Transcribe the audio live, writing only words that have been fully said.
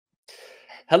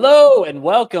Hello and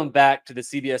welcome back to the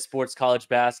CBS Sports College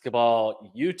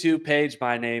Basketball YouTube page.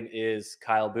 My name is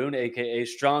Kyle Boone, aka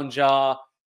Strong Jaw,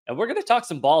 and we're going to talk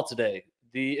some ball today.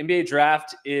 The NBA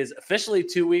draft is officially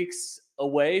 2 weeks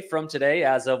away from today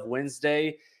as of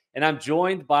Wednesday, and I'm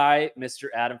joined by Mr.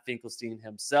 Adam Finkelstein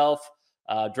himself,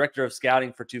 Director of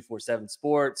Scouting for 247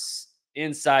 Sports,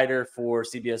 Insider for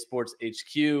CBS Sports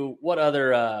HQ. What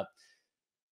other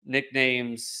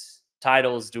nicknames,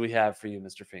 titles do we have for you,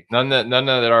 Mr. Fink? None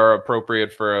that are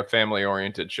appropriate for a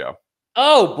family-oriented show.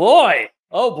 Oh boy.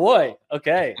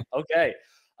 Okay.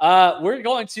 We're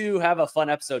going to have a fun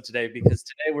episode today because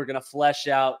today we're going to flesh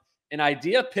out an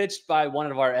idea pitched by one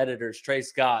of our editors, Trey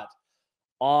Scott,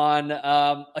 on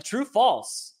a true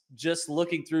false. Just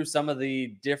looking through some of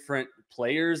the different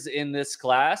players in this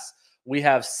class, we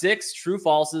have 6 true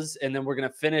falses, and then we're going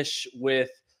to finish with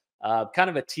kind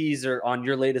of a teaser on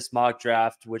your latest mock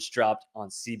draft, which dropped on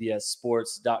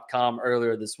cbssports.com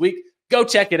earlier this week. Go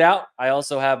check it out. I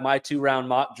also have my 2-round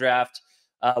mock draft,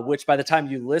 which by the time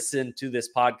you listen to this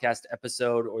podcast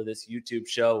episode or this YouTube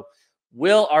show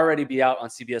will already be out on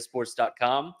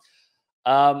cbssports.com.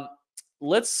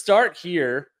 Let's start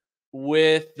here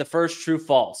with the first true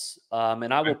false.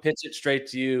 And I will pitch it straight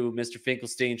to you, Mr.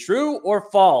 Finkelstein. True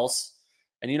or false?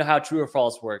 And you know how true or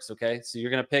false works, okay? So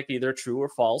you're going to pick either true or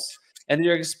false, and then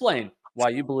you're going to explain why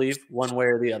you believe one way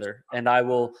or the other. And I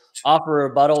will offer a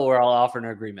rebuttal or I'll offer an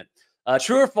agreement.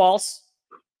 True or false,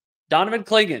 Donovan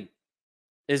Clingan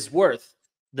is worth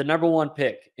the #1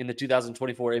 pick in the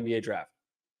 2024 NBA draft.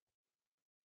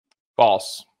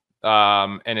 False.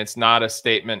 And it's not a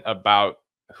statement about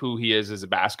who he is as a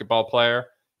basketball player.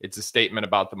 It's a statement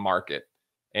about the market.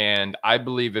 And I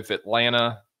believe if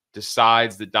Atlanta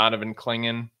decides that Donovan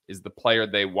Clingan is the player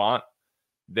they want,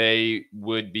 they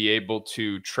would be able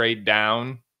to trade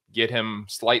down, get him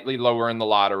slightly lower in the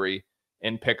lottery,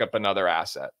 and pick up another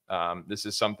asset. This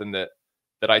is something that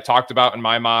I talked about in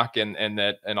my mock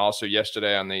and also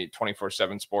yesterday on the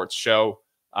 247 Sports show.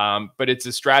 But it's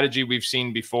a strategy we've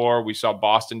seen before. We saw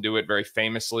Boston do it very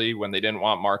famously when they didn't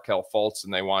want Markelle Fultz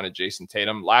and they wanted Jason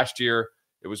Tatum. Last year,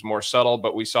 it was more subtle,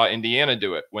 but we saw Indiana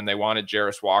do it when they wanted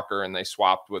Jarris Walker and they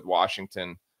swapped with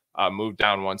Washington, moved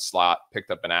down 1 slot, picked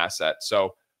up an asset.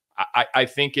 So I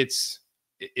think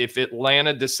if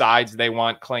Atlanta decides they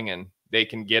want Clingan, they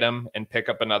can get him and pick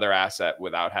up another asset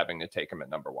without having to take him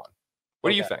at #1. What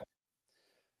do you think?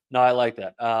 No, I like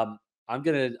that. I'm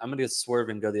gonna swerve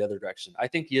and go the other direction. I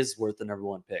think he is worth the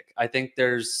 #1 pick. I think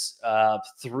there's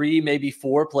 3, maybe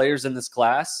 4 players in this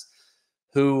class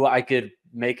who I could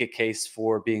make a case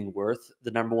for being worth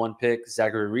the #1 pick: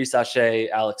 Zachary Rissache,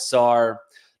 Alex Sarr,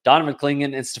 Donovan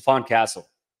Clingan, and Stephon Castle.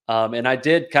 And I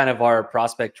did kind of our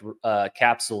prospect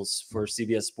capsules for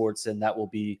CBS Sports, and that will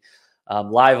be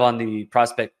live on the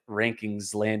prospect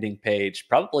rankings landing page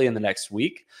probably in the next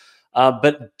week.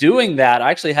 But doing that,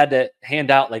 I actually had to hand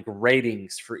out like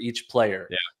ratings for each player.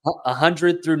 Yeah.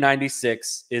 100 through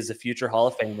 96 is a future Hall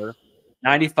of Famer.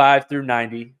 95 through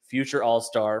 90, future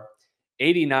All-Star.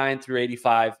 89 through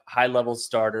 85, high-level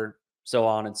starter, so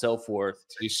on and so forth.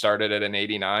 So you started at an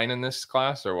 89 in this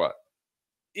class or what?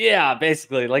 Yeah,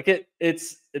 basically. Like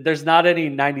there's not any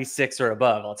 96 or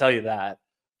above, I'll tell you that.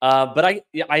 But I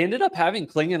ended up having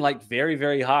Clingan like very,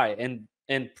 very high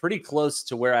and pretty close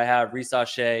to where I have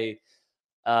Rissache,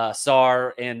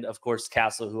 Sarr, and of course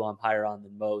Castle, who I'm higher on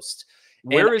than most.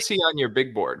 Where is he on your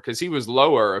big board? Because he was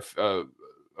lower a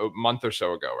month or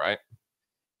so ago, right?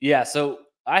 Yeah, so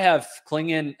I have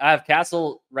Clingan. I have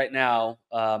Castle right now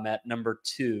at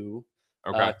 #2.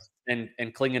 Okay. And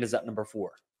Clingan is at #4.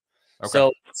 Okay.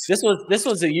 So this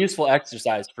was a useful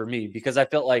exercise for me because I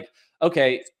felt like,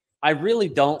 okay, I really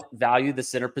don't value the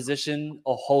center position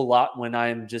a whole lot when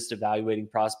I'm just evaluating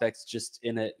prospects just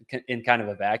in kind of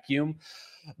a vacuum.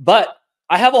 But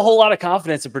I have a whole lot of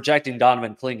confidence in projecting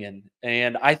Donovan Clingan,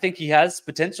 and I think he has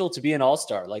potential to be an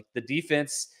all-star. Like the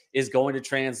defense is going to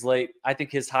translate. I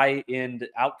think his high-end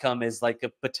outcome is like a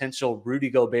potential Rudy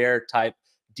Gobert type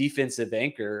defensive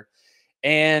anchor.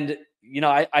 And, you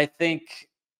know, I think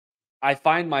I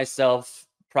find myself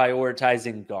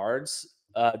prioritizing guards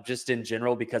just in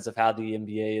general because of how the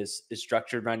NBA is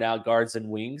structured right now, guards and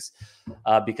wings,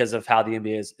 because of how the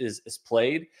NBA is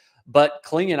played. But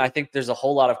Clingan, I think there's a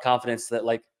whole lot of confidence that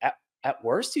like at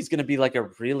worst, he's going to be like a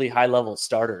really high-level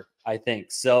starter, I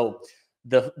think. So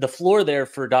the floor there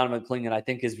for Donovan Clingan, I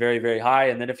think, is very, very high.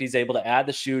 And then if he's able to add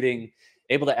the shooting,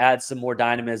 able to add some more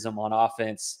dynamism on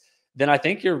offense, then I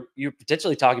think you're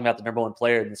potentially talking about the #1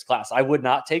 player in this class. I would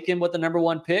not take him with the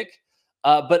 #1 pick.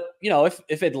 But, you know,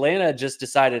 if Atlanta just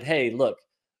decided, hey, look,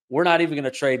 we're not even going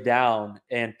to trade down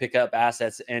and pick up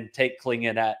assets and take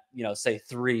Clingan at, say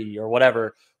 3 or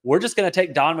whatever. We're just going to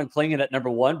take Donovan Clingan at number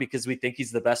 1 because we think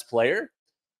he's the best player.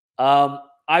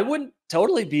 I wouldn't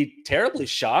totally be terribly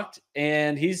shocked.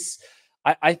 And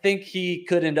I think he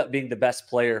could end up being the best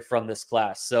player from this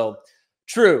class. So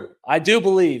true. I do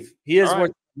believe he is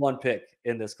worth 1 pick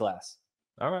in this class.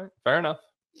 All right. Fair enough.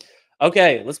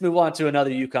 Okay. Let's move on to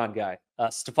another UConn guy,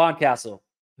 Stephon Castle,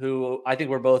 who I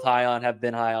think we're both high on, have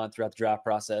been high on throughout the draft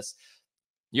process.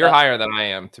 You're higher than I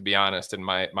am, to be honest, and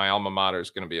my alma mater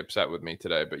is going to be upset with me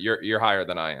today, but you're higher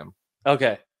than I am.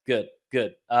 Okay, good.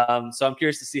 So I'm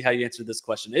curious to see how you answer this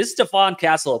question. Is Stephon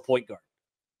Castle a point guard?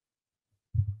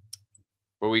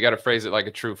 Well, we got to phrase it like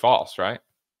a true false, right?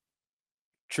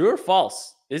 True or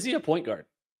false? Is he a point guard?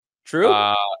 True?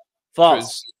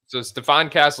 False. So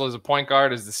Stephon Castle is a point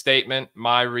guard is the statement.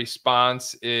 My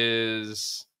response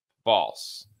is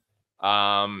false.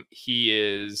 He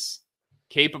is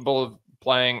capable of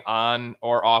playing on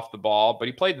or off the ball, but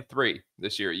he played the 3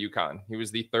 this year at UConn. He was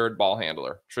the 3rd ball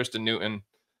handler. Tristan Newton,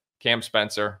 Cam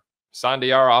Spencer,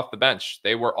 Sandiara off the bench.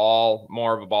 They were all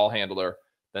more of a ball handler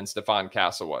than Stephon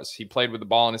Castle was. He played with the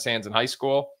ball in his hands in high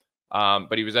school,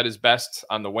 but he was at his best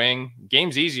on the wing.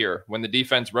 Game's easier when the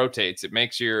defense rotates. It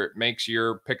makes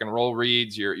your pick and roll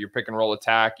reads, your pick and roll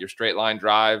attack, your straight line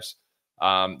drives.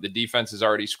 The defense is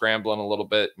already scrambling a little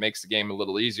bit, makes the game a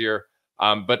little easier.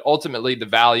 But ultimately, the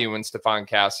value in Stephon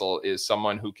Castle is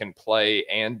someone who can play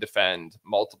and defend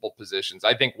multiple positions.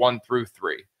 I think 1 through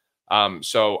 3.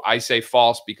 So I say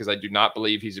false because I do not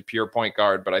believe he's a pure point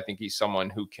guard, but I think he's someone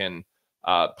who can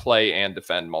play and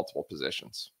defend multiple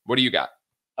positions. What do you got?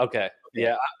 Okay.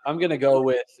 Yeah, I'm going to go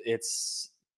with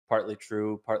it's partly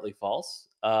true, partly false.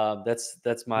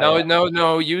 That's my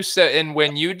No. You said, and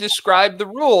when you described the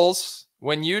rules,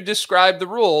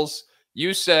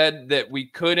 you said that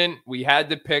we had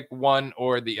to pick one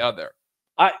or the other.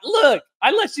 I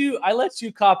let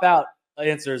you cop out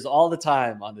answers all the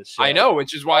time on this show. I know,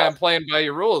 which is why I'm playing by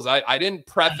your rules. I didn't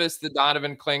preface the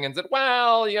Donovan Clingan said,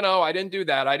 well, I didn't do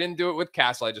that. I didn't do it with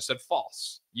Castle. I just said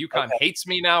false. UConn hates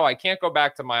me now. I can't go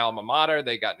back to my alma mater.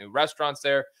 They got new restaurants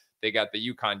there. They got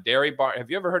the UConn Dairy Barn. Have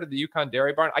you ever heard of the UConn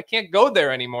Dairy Barn? I can't go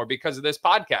there anymore because of this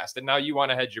podcast. And now you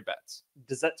want to hedge your bets.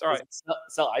 Does it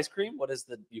sell ice cream? What is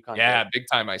the UConn? Yeah, big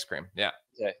time ice cream. Yeah.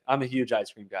 Okay. I'm a huge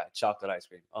ice cream guy. Chocolate ice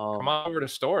cream. Come on over to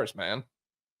stores, man.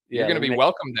 Yeah, you're going to be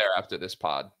welcome there after this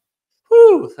pod.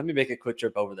 Whew, let me make a quick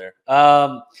trip over there.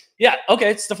 Yeah.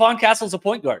 Okay. Stephon Castle's a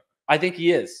point guard. I think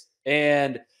he is.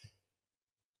 And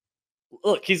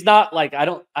look, he's not like, I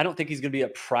don't think he's going to be a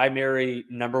primary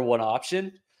number 1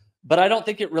 option, but I don't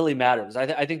think it really matters.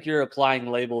 I think you're applying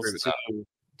labels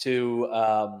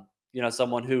to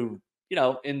someone who,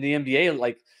 in the NBA,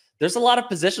 like there's a lot of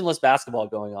positionless basketball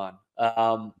going on.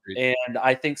 And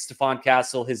I think Stephon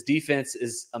Castle, his defense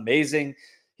is amazing.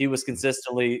 He was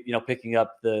consistently, picking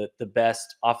up the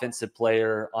best offensive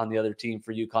player on the other team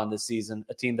for UConn this season,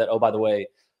 a team that, oh, by the way,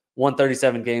 won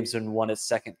 37 games and won its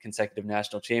 2nd consecutive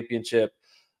national championship.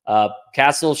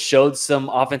 Castle showed some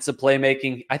offensive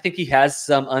playmaking. I think he has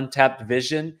some untapped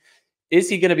vision. Is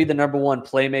he going to be the number 1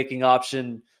 playmaking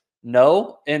option?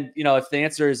 No. And, if the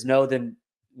answer is no, then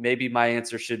maybe my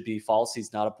answer should be false.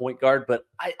 He's not a point guard, but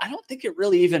I don't think it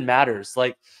really even matters.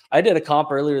 Like I did a comp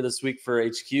earlier this week for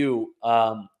HQ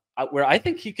where I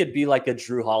think he could be like a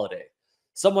Drew Holiday,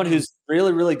 someone who's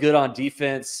really, really good on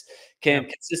defense, can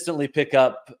consistently pick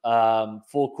up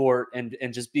full court and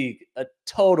just be a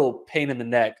total pain in the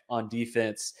neck on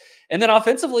defense. And then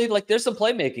offensively, like there's some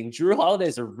playmaking. Drew Holiday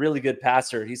is a really good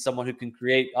passer. He's someone who can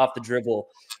create off the dribble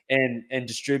and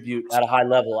distribute at a high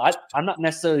level. I'm not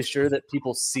necessarily sure that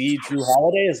people see Drew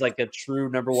Holiday as like a true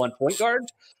number 1 point guard,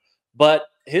 but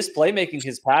his playmaking,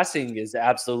 his passing is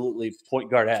absolutely point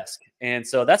guard-esque. And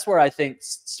so that's where I think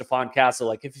Stephon Castle,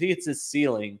 like if he hits his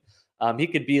ceiling, he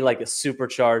could be like a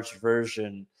supercharged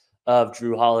version of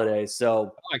Drew Holiday.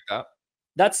 So I like that.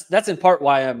 That's in part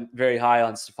why I'm very high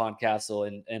on Stephon Castle,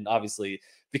 and obviously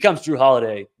becomes Drew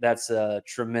Holiday. That's a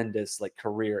tremendous like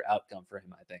career outcome for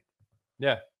him, I think.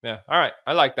 Yeah. All right.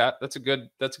 I like that. That's a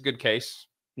good case.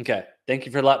 Okay. Thank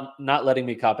you for not letting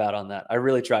me cop out on that. I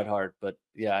really tried hard, but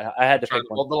yeah, I had to pick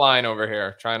one. Hold the line over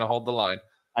here. Trying to hold the line.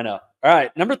 I know. All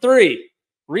right. Number 3,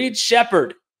 Reed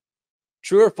Sheppard.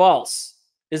 True or false?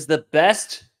 Is the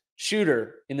best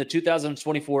shooter in the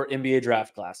 2024 NBA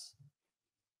draft class.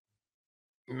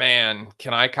 Man,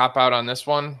 can I cop out on this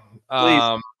one?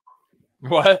 Please.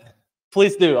 What?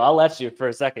 Please do. I'll let you for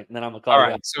a second, and then I'm going to call you. All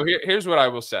right. So here's what I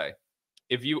will say.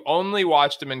 If you only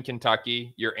watched him in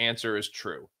Kentucky, your answer is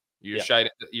true.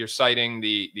 You're citing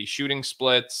the shooting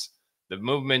splits, the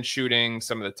movement shooting,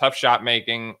 some of the tough shot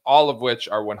making, all of which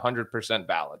are 100%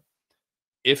 valid.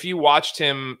 If you watched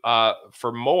him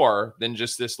for more than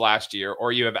just this last year,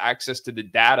 or you have access to the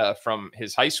data from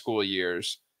his high school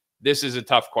years, this is a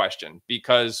tough question,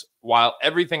 because while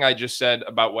everything I just said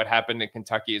about what happened in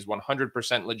Kentucky is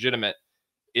 100% legitimate,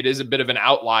 it is a bit of an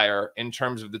outlier in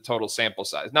terms of the total sample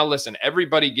size. Now, listen,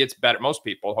 everybody gets better. Most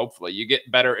people, hopefully, you get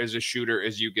better as a shooter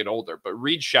as you get older. But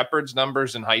Reed Sheppard's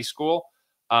numbers in high school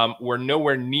were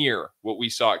nowhere near what we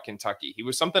saw at Kentucky. He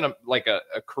was something like a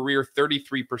career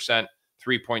 33%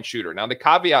 three-point shooter. Now, the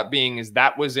caveat being is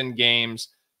that was in games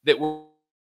that were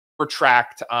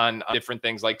tracked on different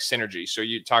things like synergy. So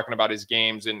you're talking about his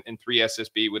games in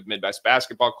 3SSB with Midwest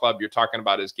Basketball Club. You're talking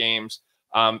about his games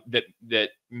that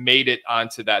made it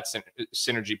onto that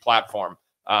synergy platform,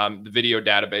 the video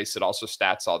database that also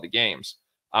stats all the games.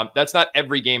 That's not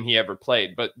every game he ever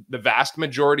played, but the vast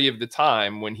majority of the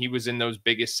time when he was in those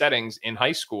biggest settings in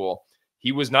high school,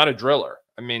 he was not a driller.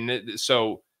 I mean,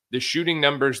 so the shooting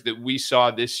numbers that we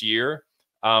saw this year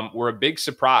were a big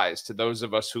surprise to those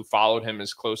of us who followed him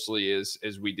as closely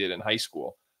as we did in high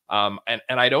school. And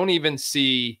I don't even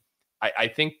see, I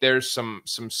think there's some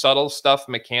subtle stuff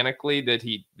mechanically that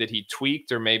he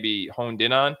tweaked or maybe honed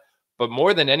in on. But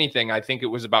more than anything, I think it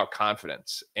was about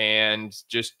confidence and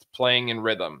just playing in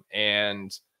rhythm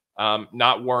and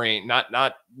not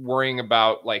worrying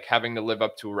about like having to live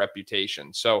up to a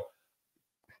reputation. So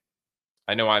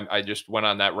I know I just went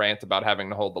on that rant about having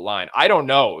to hold the line. I don't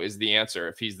know is the answer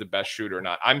if he's the best shooter or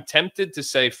not. I'm tempted to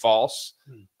say false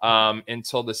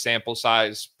until the sample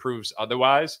size proves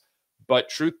otherwise. But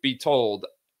truth be told,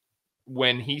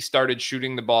 when he started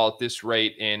shooting the ball at this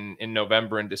rate in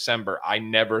November and December, I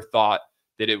never thought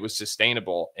that it was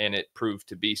sustainable, and it proved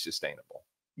to be sustainable.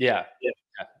 Yeah.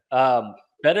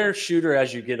 Better shooter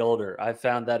as you get older. I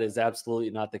found that is absolutely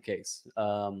not the case.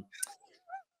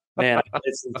 Man, I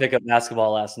played some pickup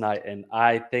basketball last night, and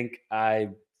I think I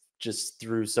just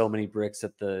threw so many bricks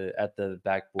at the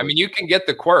backboard. I mean, you can get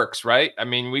the quirks, right? I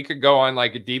mean, we could go on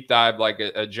like a deep dive, like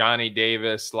a Johnny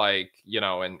Davis, like,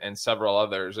 and several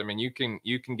others. I mean, you can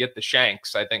get the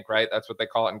shanks, I think, right? That's what they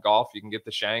call it in golf. You can get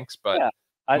the shanks, but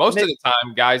most of the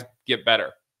time, guys get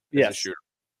better as a shooter.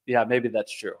 Yeah, maybe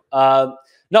that's true.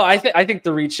 No, I think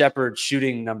the Reed Sheppard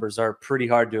shooting numbers are pretty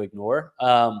hard to ignore.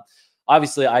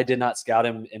 Obviously, I did not scout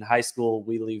him in high school.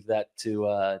 We leave that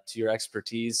to your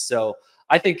expertise. So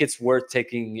I think it's worth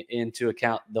taking into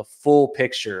account the full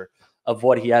picture of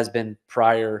what he has been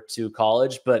prior to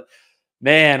college. But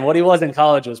man, what he was in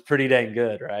college was pretty dang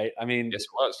good, right? I mean, yes, it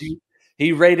was.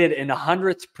 He rated in the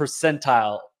 100th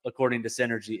percentile according to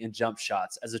Synergy in jump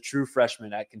shots as a true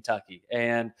freshman at Kentucky.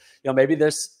 And maybe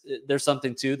there's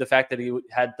something to the fact that he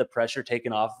had the pressure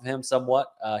taken off of him somewhat.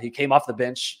 He came off the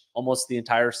bench almost the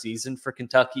entire season for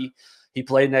Kentucky. He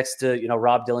played next to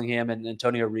Rob Dillingham and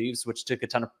Antonio Reeves, which took a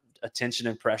ton of attention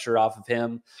and pressure off of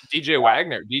him. DJ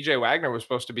Wagner was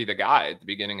supposed to be the guy at the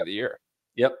beginning of the year.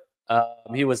 Yep.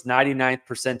 He was 99th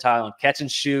percentile on catch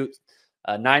and shoot,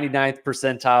 99th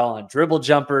percentile on dribble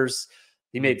jumpers.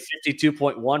 He made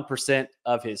 52.1%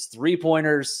 of his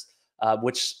three-pointers,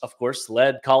 which, of course,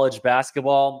 led college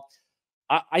basketball.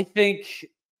 I think,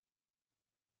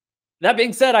 that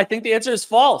being said, I think the answer is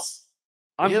false.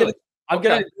 I'm going to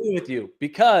agree with you,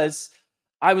 because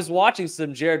I was watching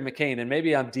some Jared McCain, and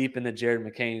maybe I'm deep in the Jared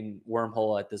McCain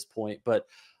wormhole at this point, but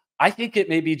I think it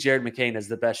may be Jared McCain as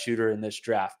the best shooter in this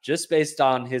draft, just based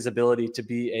on his ability to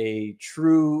be a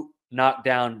true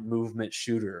knockdown movement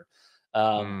shooter.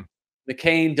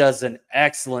 McCain does an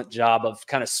excellent job of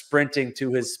kind of sprinting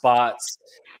to his spots,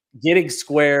 getting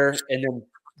square, and then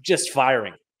just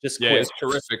firing. Just quick. It's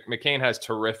terrific. McCain has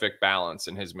terrific balance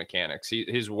in his mechanics.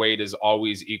 His weight is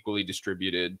always equally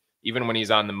distributed. Even when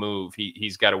he's on the move,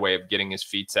 he's got a way of getting his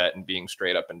feet set and being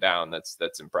straight up and down.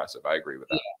 That's impressive. I agree with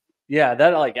that. Yeah, that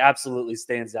like absolutely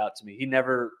stands out to me. He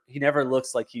never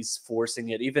looks like he's forcing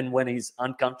it. Even when he's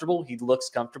uncomfortable, he looks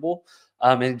comfortable.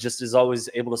 And just is always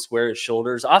able to square his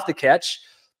shoulders off the catch.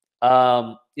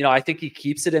 I think he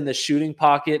keeps it in the shooting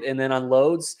pocket and then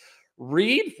unloads.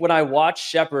 Reed, when I watch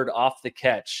Sheppard off the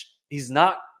catch, he's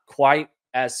not quite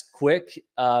as quick.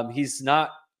 He's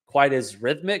not quite as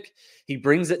rhythmic. He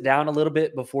brings it down a little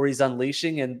bit before he's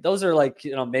unleashing. And those are like,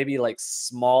 maybe like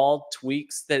small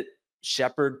tweaks that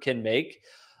Sheppard can make.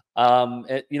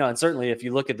 And certainly if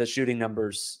you look at the shooting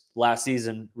numbers last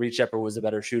season, Reed Sheppard was a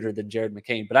better shooter than Jared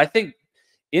McCain. But I think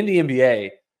in the NBA,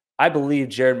 I believe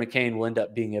Jared McCain will end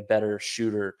up being a better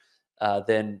shooter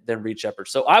than Reed Sheppard.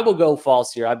 So I will go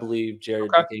false here. I believe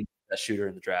Jared McCain is the best shooter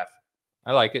in the draft.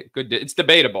 I like it. Good. It's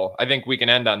debatable. I think we can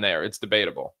end on there. It's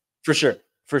debatable. For sure.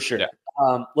 Yeah.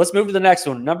 Let's move to the next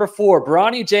one. Number 4,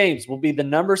 Bronny James will be the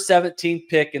number 17th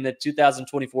pick in the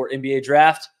 2024 NBA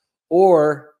draft,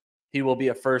 or he will be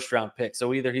a first-round pick.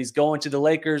 So either he's going to the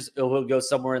Lakers or he'll go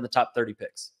somewhere in the top 30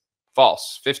 picks.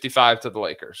 False. 55 to the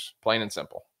Lakers. Plain and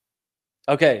simple.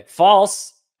 Okay,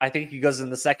 false. I think he goes in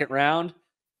the second round,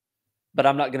 but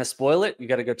I'm not going to spoil it. You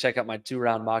got to go check out my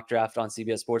 2-round mock draft on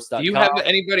CBSSports.com. Do you have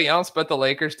anybody else but the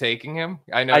Lakers taking him?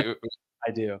 I know.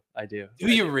 I do.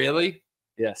 Do you really?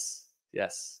 Yes.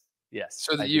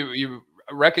 So that you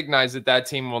recognize that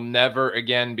team will never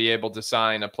again be able to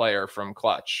sign a player from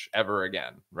Clutch ever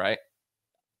again, right?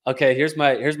 Okay, here's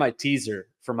my teaser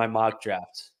for my mock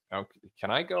draft. Okay,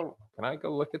 can I go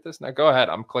look at this now? Go ahead.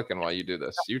 I'm clicking while you do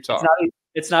this. You talk.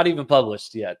 It's not even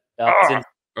published yet. Okay.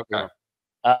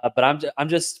 But I'm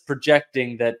just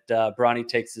projecting that Bronny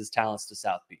takes his talents to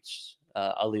South Beach.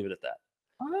 I'll leave it at that.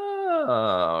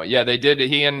 Oh, yeah, they did.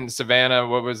 He and Savannah,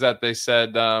 what was that? They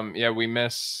said, we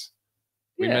miss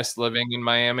living in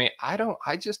Miami.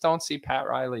 I just don't see Pat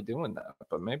Riley doing that,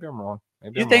 but maybe I'm wrong.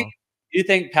 You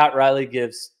think Pat Riley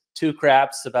gives 2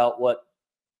 craps about what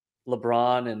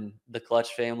LeBron and the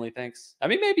Clutch family thinks? I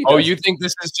mean, maybe. Oh, you think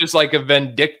this is just like a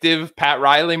vindictive Pat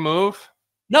Riley move?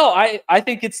 No, I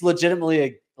think it's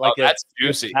legitimately that's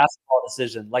juicy basketball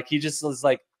decision. Like he just was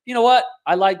like, you know what?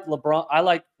 I like LeBron. I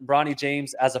like Bronny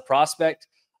James as a prospect.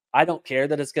 I don't care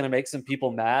that it's going to make some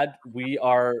people mad. We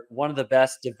are one of the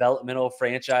best developmental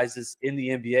franchises in the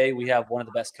NBA. We have one of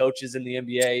the best coaches in the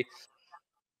NBA.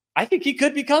 I think he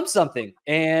could become something.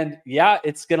 And yeah,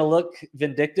 it's going to look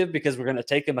vindictive because we're going to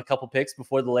take him a couple picks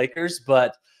before the Lakers.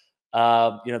 But,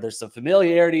 there's some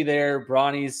familiarity there.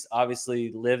 Bronny's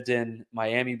obviously lived in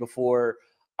Miami before.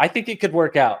 I think it could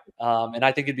work out. And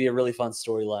I think it'd be a really fun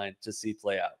storyline to see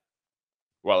play out.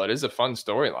 Well, it is a fun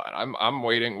storyline. I'm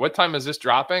waiting. What time is this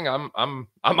dropping? I'm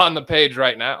on the page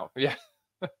right now. Yeah.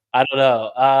 I don't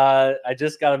know. I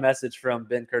just got a message from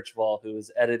Ben Kirchwall, who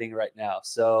is editing right now.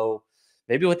 So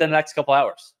maybe within the next couple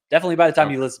hours. Definitely by the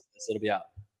time you listen to this, it'll be out.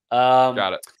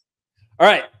 Got it. All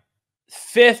right.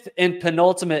 5th and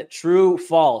penultimate true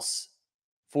false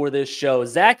for this show.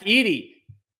 Zach Edey,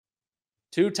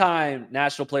 2-time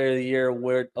National Player of the Year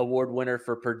award winner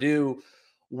for Purdue,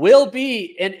 will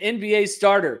be an NBA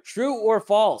starter. True or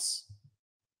false?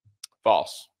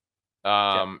 False.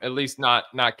 At least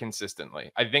not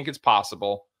consistently. I think it's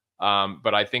possible,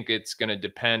 but I think it's going to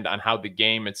depend on how the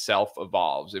game itself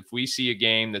evolves. If we see a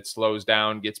game that slows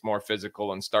down, gets more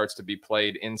physical, and starts to be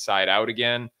played inside out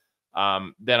again,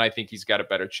 then I think he's got a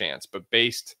better chance. But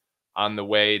based on the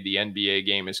way the NBA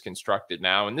game is constructed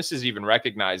now, and this is even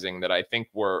recognizing that I think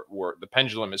the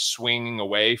pendulum is swinging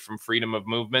away from freedom of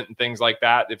movement and things like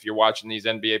that. If you're watching these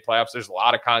NBA playoffs, there's a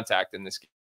lot of contact in this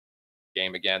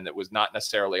game again that was not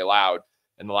necessarily allowed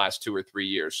in the last 2 or 3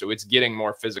 years. So it's getting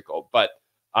more physical. But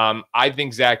I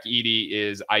think Zach Edey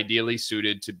is ideally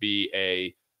suited to be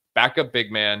a backup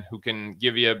big man who can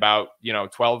give you about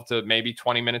 12 to maybe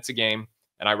 20 minutes a game.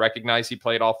 And I recognize he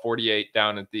played all 48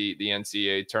 down at the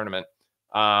NCAA tournament,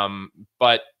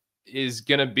 but is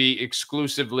going to be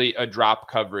exclusively a drop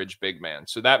coverage big man.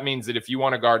 So that means that if you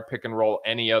want to guard pick and roll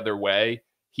any other way,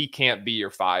 he can't be your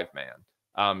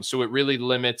 5-man. So it really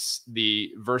limits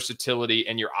the versatility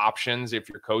and your options if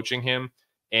you're coaching him.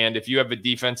 And if you have a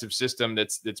defensive system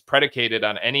that's predicated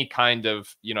on any kind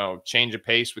of change of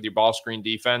pace with your ball screen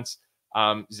defense,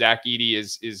 Zach Edey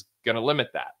is going to limit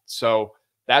that. So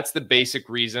that's the basic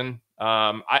reason.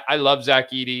 I love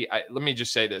Zach Edey. Let me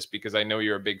just say this because I know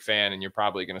you're a big fan and you're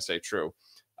probably going to say true.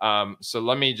 So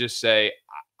let me just say,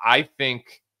 I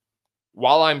think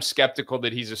while I'm skeptical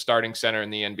that he's a starting center in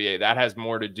the NBA, that has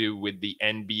more to do with the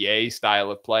NBA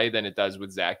style of play than it does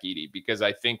with Zach Edey, because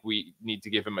I think we need to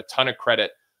give him a ton of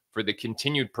credit for the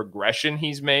continued progression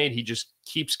he's made. He just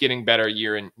keeps getting better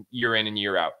year in and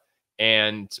year out.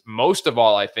 And most of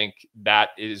all, I think that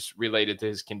is related to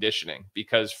his conditioning,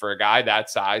 because for a guy that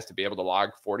size to be able to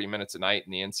log 40 minutes a night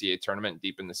in the NCAA tournament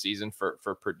deep in the season for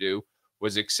Purdue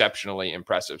was exceptionally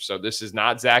impressive. So this is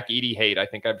not Zach Edey hate. I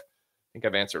think I've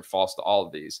answered false to all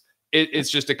of these.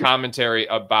 It's just a commentary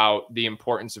about the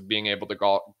importance of being able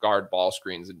to guard ball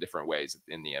screens in different ways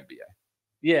in the NBA.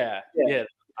 Yeah.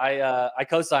 I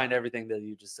co-signed everything that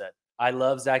you just said. I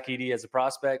love Zach Edey as a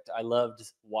prospect. I loved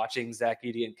watching Zach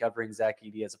Edey and covering Zach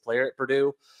Edey as a player at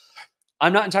Purdue.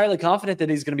 I'm not entirely confident that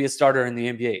he's going to be a starter in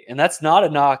the NBA, and that's not a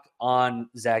knock on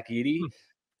Zach Edey.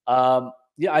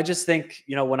 I just think,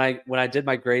 when I did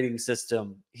my grading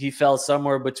system, he fell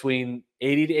somewhere between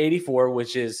 80 to 84,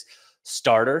 which is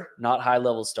starter, not high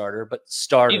level starter, but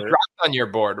starter. He dropped on your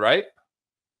board, right?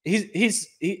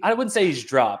 I wouldn't say he's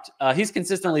dropped. He's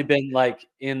consistently been like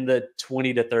in the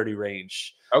 20 to 30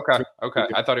 range. Okay. Okay.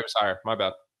 I thought he was higher. My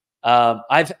bad.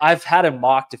 I've had him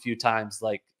mocked a few times,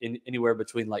 like anywhere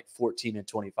between like 14 and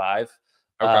 25.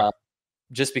 Okay.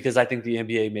 Just because I think the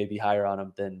NBA may be higher on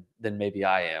him than maybe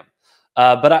I am.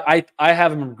 But I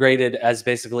have him graded as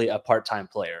basically a part-time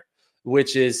player,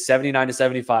 which is 79 to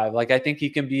 75. Like, I think he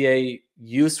can be a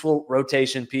useful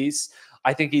rotation piece.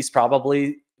 I think he's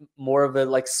probably more of a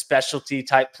like specialty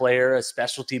type player, a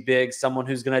specialty big, someone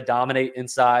who's going to dominate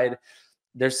inside.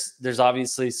 There's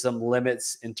obviously some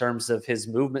limits in terms of his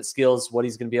movement skills, what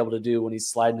he's going to be able to do when he's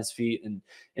sliding his feet and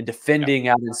defending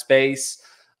out in space.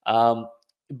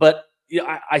 But you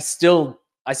know, I still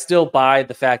buy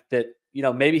the fact that, you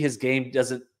know, maybe his game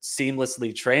doesn't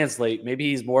seamlessly translate.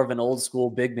 Maybe he's more of an old school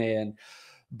big man,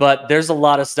 but there's a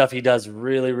lot of stuff he does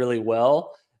really, really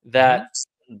well that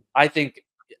I think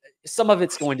some of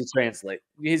it's going to translate.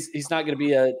 He's not going to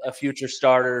be a future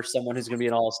starter, someone who's going to be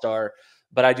an all-star,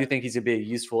 but I do think he's going to be a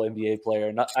useful NBA player.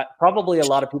 And probably a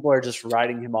lot of people are just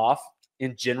writing him off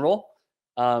in general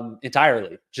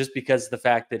entirely, just because the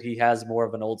fact that he has more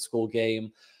of an old school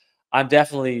game. I'm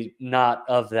definitely not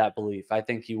of that belief. I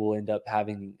think he will end up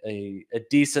having a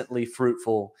decently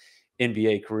fruitful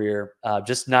NBA career,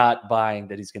 just not buying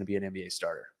that he's going to be an NBA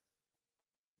starter.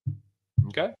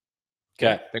 Okay.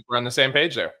 I think we're on the same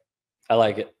page there. I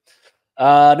like it.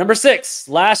 Number 6,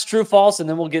 last true false, and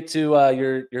then we'll get to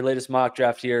your latest mock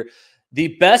draft here.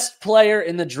 The best player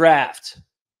in the draft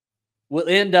will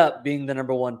end up being the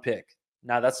number 1 pick.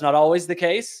 Now, that's not always the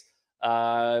case.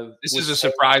 This is a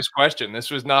surprise question.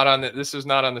 This was not on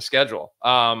the schedule.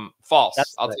 False.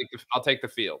 I'll take the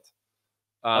field.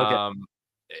 Okay.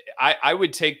 I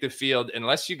would take the field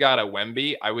unless you got a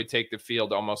Wemby. I would take the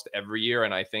field almost every year,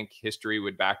 and I think history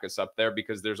would back us up there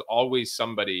because there's always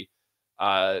somebody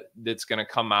that's going to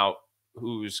come out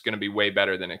who's going to be way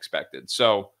better than expected.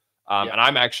 So, and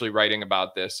I'm actually writing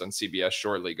about this on CBS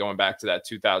shortly, going back to that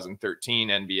 2013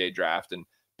 NBA draft. And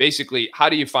basically, how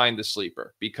do you find the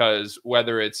sleeper? Because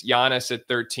whether it's Giannis at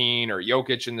 13 or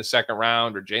Jokic in the second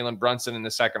round or Jalen Brunson in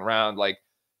the second round, like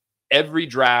every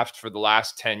draft for the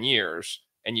last 10 years,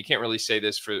 and you can't really say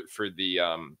this for the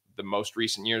most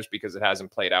recent years because it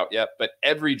hasn't played out yet, but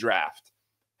every draft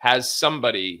has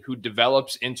somebody who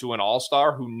develops into an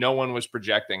all-star who no one was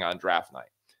projecting on draft night.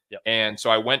 Yep. And so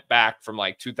I went back from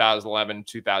like 2011,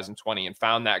 2020 and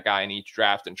found that guy in each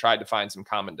draft and tried to find some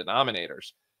common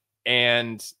denominators.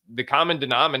 And the common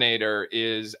denominator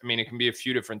is, I mean, it can be a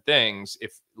few different things.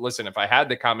 If I had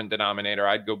the common denominator,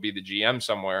 I'd go be the GM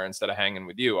somewhere instead of hanging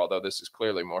with you, although this is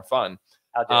clearly more fun.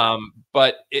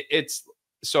 But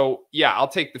so yeah, I'll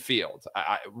take the field.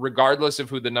 Regardless of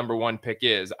who the number 1 pick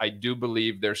is, I do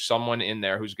believe there's someone in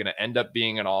there who's going to end up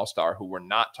being an all-star who we're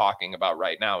not talking about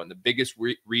right now. And the biggest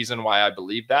reason why I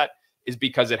believe that is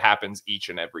because it happens each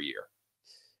and every year.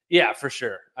 Yeah, for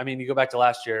sure. I mean, you go back to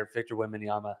last year, Victor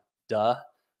Wembanyama,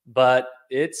 but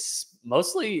it's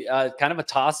mostly kind of a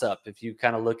toss-up if you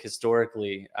kind of look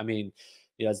historically. I mean,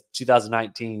 you know,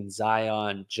 2019,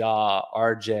 Zion, Ja,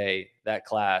 RJ, that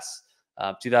class.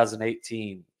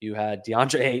 2018, you had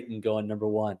DeAndre Ayton going number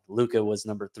 1. Luka was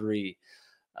number 3.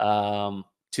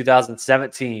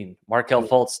 2017, Markelle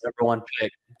Fultz, number 1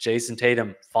 pick. Jason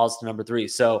Tatum falls to number 3.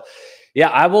 So, yeah,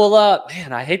 I will.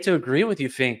 Man, I hate to agree with you,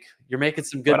 Fink. You're making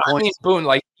some good points. I mean, Boone,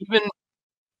 like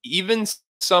even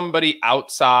somebody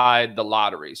outside the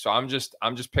lottery. So I'm just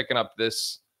picking up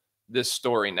this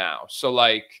story now. So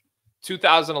like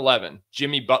 2011,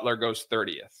 Jimmy Butler goes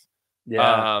 30th.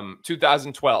 Yeah.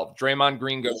 2012, Draymond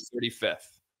Green goes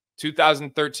 35th.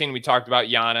 2013, we talked about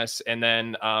Giannis and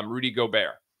then Rudy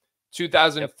Gobert.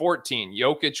 2014,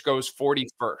 Jokic goes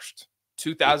 41st.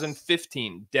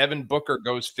 2015, Devin Booker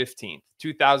goes 15th.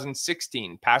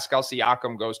 2016, Pascal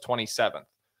Siakam goes 27th.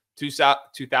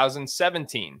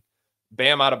 2017,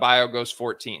 Bam Adebayo goes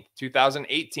 14th.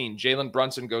 2018, Jalen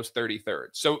Brunson goes 33rd.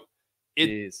 So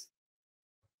it's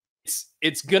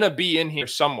going to be in here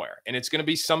somewhere, and it's going to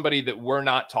be somebody that we're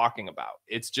not talking about.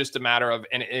 It's just a matter of,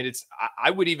 and it's, I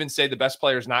would even say the best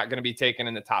player is not going to be taken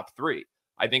in the top 3.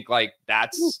 I think like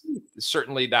that's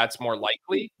more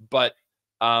likely, but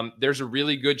there's a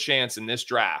really good chance in this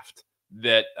draft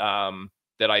that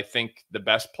I think the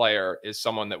best player is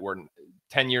someone that we're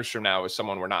 10 years from now is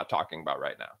someone we're not talking about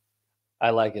right now.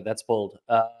 I like it. That's bold.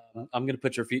 I'm going to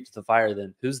put your feet to the fire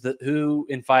then. Who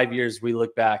in 5 years we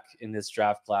look back in this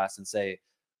draft class and say,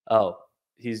 oh,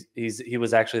 he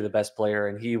was actually the best player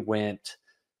and he went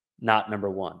not number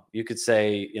 1. You could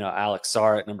say, you know, Alex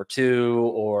Sarr at number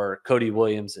 2 or Cody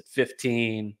Williams at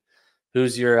 15.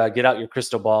 Who's your get out your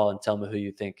crystal ball and tell me who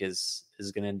you think is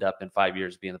going to end up in 5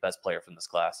 years being the best player from this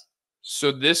class?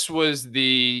 So this was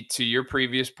to your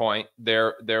previous point,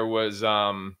 there was,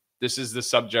 this is the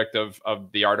subject of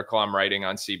the article I'm writing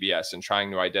on CBS and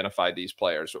trying to identify these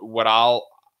players.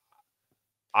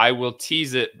 I will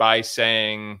tease it by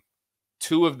saying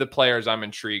two of the players I'm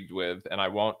intrigued with, and I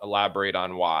won't elaborate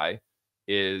on why,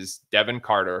 is Devin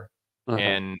Carter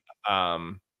and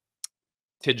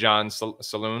Tijan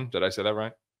Saloon. Did I say that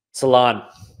right? Salon.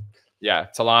 Yeah,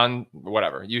 Talon,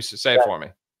 whatever. You say it for me.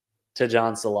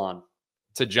 Tijan Salon.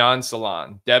 Tijan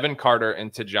Salon. Devin Carter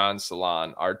and Tijan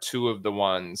Salon are two of the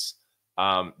ones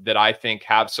that I think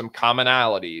have some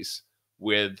commonalities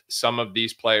with some of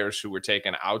these players who were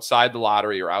taken outside the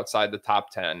lottery or outside the top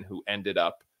 10 who ended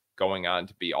up going on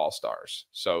to be all-stars.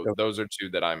 So those are two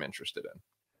that I'm interested in.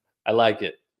 I like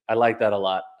it. I like that a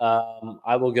lot.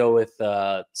 I will go with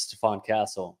Stephon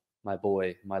Castle, my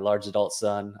boy, my large adult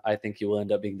son. I think he will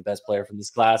end up being the best player from this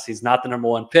class. He's not the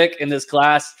 #1 pick in this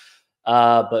class,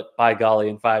 but by golly,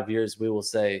 in 5 years, we will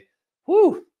say,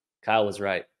 whew, Kyle was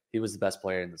right. He was the best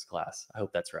player in this class. I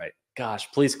hope that's right.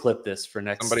 Gosh, please clip this for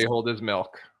next. Somebody hold his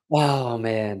milk. Oh,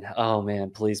 man. Oh, man.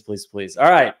 Please, please, please.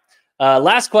 All right.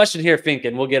 Last question here, Fink,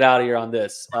 and we'll get out of here on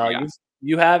this.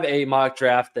 You have a mock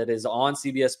draft that is on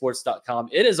cbssports.com.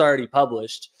 It is already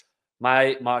published.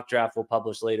 My mock draft will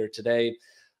publish later today.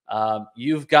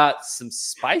 You've got some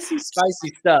spicy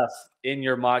stuff in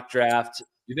your mock draft.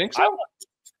 You think so?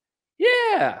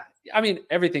 Yeah. I mean,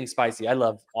 everything's spicy. I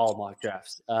love all mock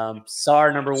drafts.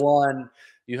 SAR #1.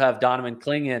 You have Donovan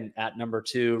Clingan at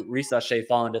 #2. Risa Shea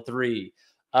falling to 3.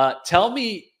 Tell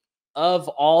me, of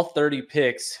all 30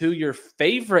 picks, who your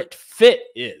favorite fit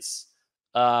is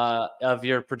of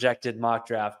your projected mock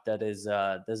draft that is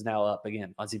now up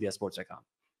again on cbssports.com.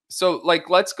 So,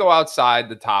 let's go outside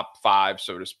the top 5,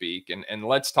 so to speak, and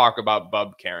let's talk about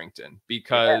Bub Carrington,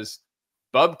 because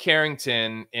Bub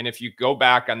Carrington, and if you go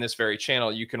back on this very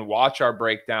channel, you can watch our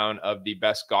breakdown of the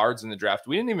best guards in the draft.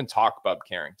 We didn't even talk Bub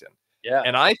Carrington. Yeah.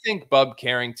 And I think Bub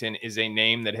Carrington is a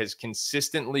name that has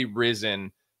consistently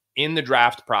risen in the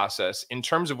draft process in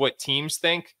terms of what teams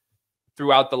think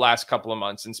throughout the last couple of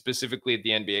months. And specifically at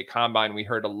the NBA Combine, we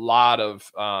heard a lot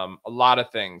of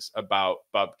things about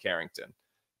Bub Carrington.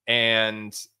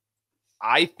 And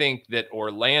I think that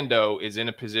Orlando is in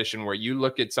a position where you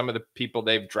look at some of the people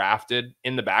they've drafted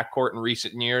in the backcourt in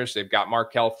recent years. They've got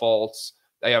Markelle Fultz.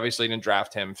 They obviously didn't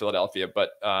draft him in Philadelphia,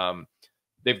 but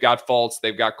they've got Fultz.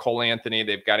 They've got Cole Anthony.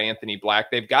 They've got Anthony Black.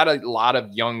 They've got a lot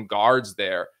of young guards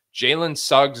there. Jalen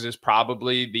Suggs is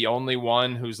probably the only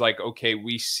one who's like, okay,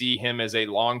 we see him as a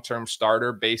long-term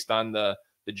starter based on the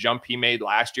jump he made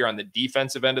last year on the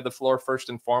defensive end of the floor, first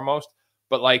and foremost.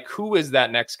 But who is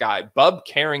that next guy? Bub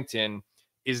Carrington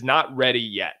is not ready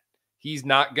yet. He's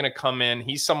not going to come in.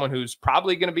 He's someone who's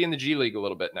probably going to be in the G League a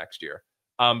little bit next year.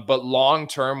 But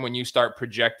long-term, when you start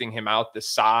projecting him out, the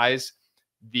size,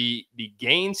 the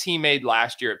gains he made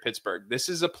last year at Pittsburgh, this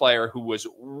is a player who was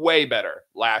way better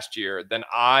last year than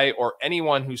I or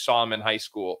anyone who saw him in high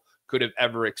school could have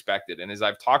ever expected. And as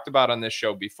I've talked about on this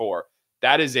show before,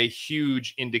 that is a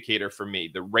huge indicator for me,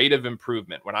 the rate of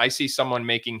improvement. When I see someone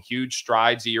making huge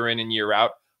strides year in and year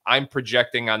out, I'm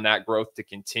projecting on that growth to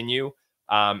continue.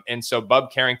 And so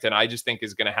Bub Carrington, I just think,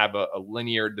 is going to have a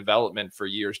linear development for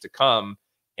years to come.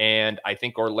 And I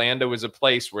think Orlando is a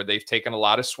place where they've taken a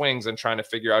lot of swings and trying to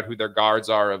figure out who their guards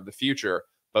are of the future.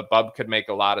 But Bub could make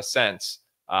a lot of sense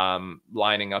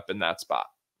lining up in that spot.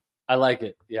 I like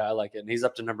it. Yeah, I like it. And he's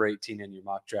up to #18 in your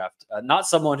mock draft. Not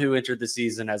someone who entered the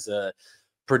season as a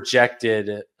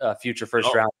projected future first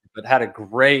round, but had a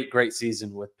great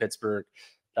season with Pittsburgh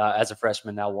as a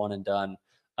freshman, now one and done.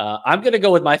 I'm going to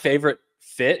go with my favorite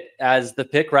fit as the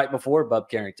pick right before Bub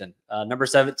Carrington.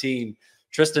 #17,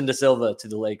 Tristan da Silva to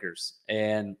the Lakers.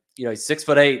 And, he's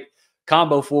 6'8",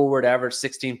 combo forward, averaged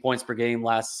 16 points per game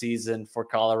last season for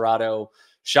Colorado,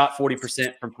 shot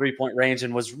 40% from 3-point range,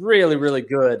 and was really, really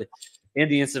good in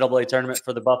the NCAA tournament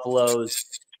for the Buffaloes.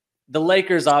 The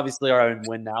Lakers obviously are in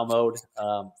win now mode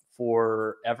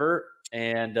forever.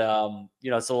 And,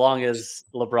 so long as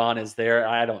LeBron is there,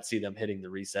 I don't see them hitting the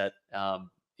reset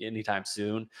anytime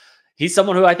soon. He's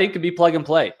someone who I think could be plug and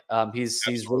play. He's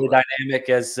really dynamic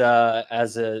as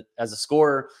a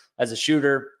scorer, as a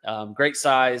shooter, great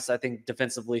size. I think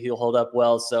defensively he'll hold up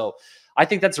well. So I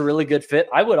think that's a really good fit.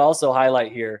 I would also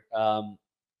highlight here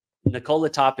Nikola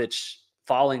Topic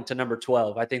falling to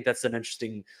 #12. I think that's an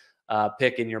interesting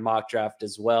pick in your mock draft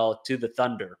as well, to the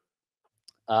Thunder.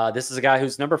 This is a guy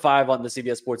who's #5 on the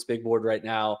CBS Sports Big Board right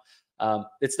now.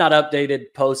 It's not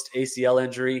updated post ACL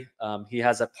injury. He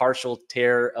has a partial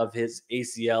tear of his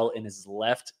ACL in his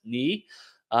left knee,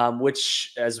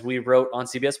 which, as we wrote on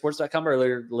CBSSports.com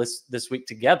earlier this week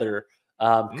together,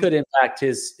 could impact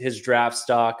his draft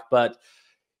stock. But,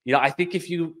 I think if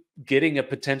you getting a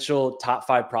potential top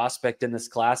 5 prospect in this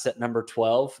class at number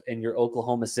 12 in your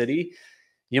Oklahoma City,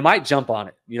 you might jump on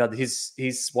it.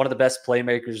 He's one of the best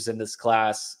playmakers in this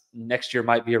class. Next year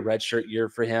might be a redshirt year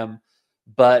for him.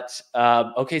 But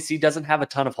OKC doesn't have a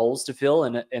ton of holes to fill.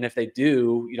 And if they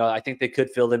do, I think they could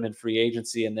fill them in free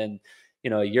agency. And then,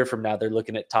 a year from now, they're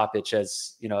looking at Topic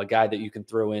as, a guy that you can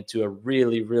throw into a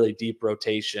really, really deep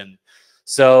rotation.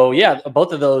 So, yeah,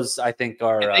 both of those, I think,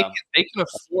 are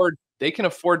they can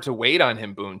afford to wait on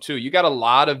him, Boone, too. You got a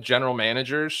lot of general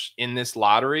managers in this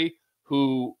lottery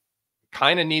who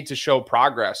kind of need to show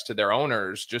progress to their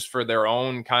owners just for their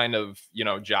own kind of,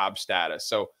 job status.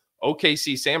 So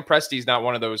OKC, Sam Presti's not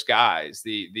one of those guys.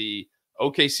 The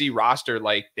OKC roster,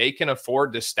 like, they can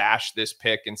afford to stash this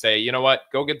pick and say, you know what,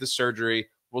 go get the surgery.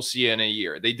 We'll see you in a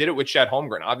year. They did it with Chet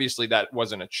Holmgren. Obviously, that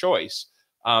wasn't a choice,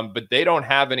 but they don't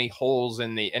have any holes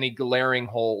any glaring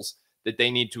holes that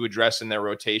they need to address in their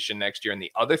rotation next year. And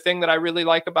the other thing that I really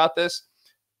like about this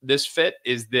fit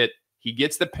is that he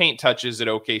gets the paint touches that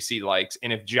OKC likes.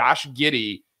 And if Josh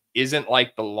Giddey isn't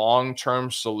like the long-term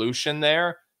solution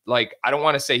there, like, I don't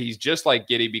want to say he's just like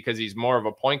Giddey because he's more of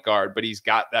a point guard, but he's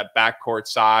got that backcourt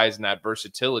size and that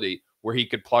versatility where he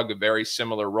could plug a very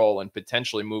similar role and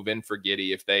potentially move in for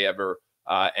Giddey if they ever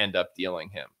end up dealing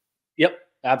him. Yep,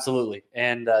 absolutely.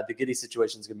 And the Giddey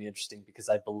situation is going to be interesting because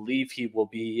I believe he will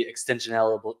be extension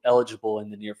eligible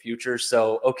in the near future.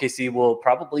 So OKC will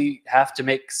probably have to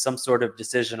make some sort of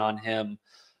decision on him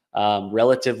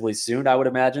relatively soon, I would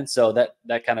imagine. So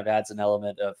that kind of adds an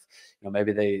element of,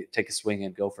 maybe they take a swing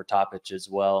and go for Topic as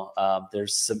well.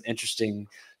 There's some interesting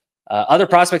other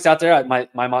prospects out there.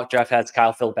 My mock draft has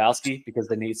Kyle Filipowski because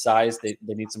they need size. They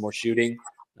need some more shooting.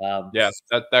 Yeah,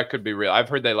 that could be real. I've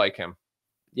heard they like him.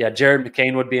 Yeah, Jared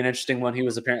McCain would be an interesting one. He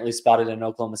was apparently spotted in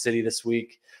Oklahoma City this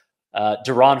week.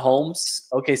 Deron Holmes,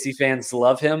 OKC fans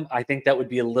love him. I think that would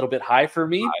be a little bit high for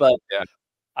me, but yeah.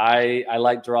 I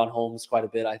like Deron Holmes quite a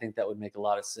bit. I think that would make a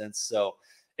lot of sense. So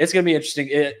it's going to be interesting.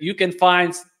 You can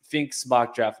find Fink's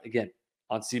mock draft, again,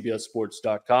 on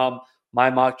cbsports.com. My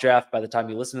mock draft, by the time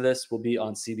you listen to this, will be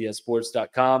on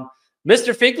cbsports.com.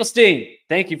 Mr. Finkelstein,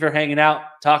 thank you for hanging out,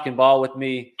 talking ball with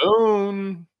me.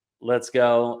 Boom. Let's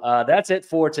go. That's it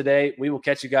for today. We will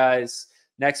catch you guys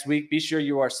next week. Be sure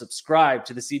you are subscribed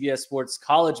to the CBS Sports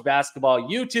College Basketball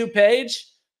YouTube page.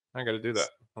 I got to do that.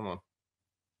 Hold on.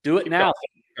 Do it now.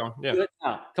 Yeah. Do it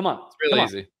now. Come on. It's really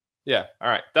easy. Yeah. All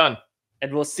right. Done.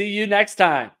 And we'll see you next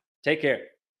time. Take care.